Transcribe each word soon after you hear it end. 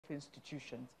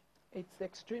institutions? It's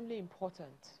extremely important,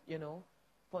 you know,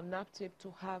 for NAPTIP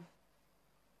to have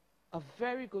a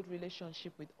very good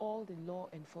relationship with all the law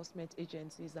enforcement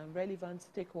agencies and relevant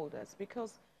stakeholders,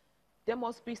 because there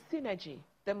must be synergy,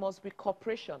 there must be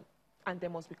cooperation, and there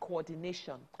must be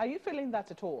coordination. Are you feeling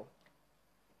that at all?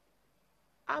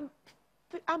 I'm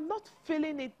not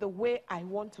feeling it the way I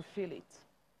want to feel it.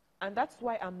 And that's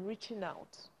why I'm reaching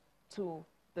out to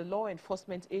the law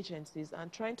enforcement agencies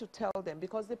and trying to tell them,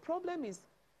 because the problem is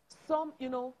some, you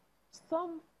know,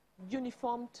 some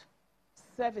uniformed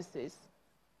services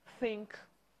think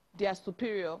they are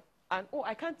superior and, oh,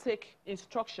 I can't take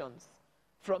instructions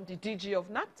from the DG of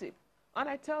NAPTIP. And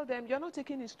I tell them, you're not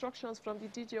taking instructions from the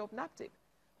DG of NAPTIP.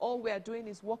 All we are doing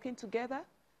is working together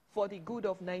for the good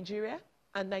of Nigeria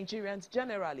and Nigerians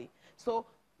generally. So,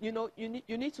 you know, you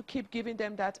need to keep giving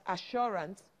them that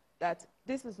assurance that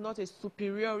this is not a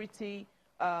superiority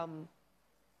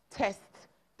test.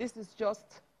 This is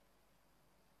just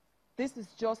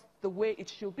the way it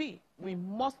should be. We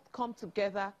must come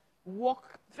together,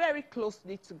 work very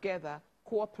closely together,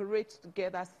 cooperate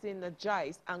together,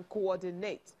 synergize, and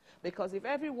coordinate. Because if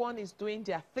everyone is doing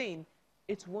their thing,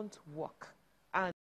 it won't work.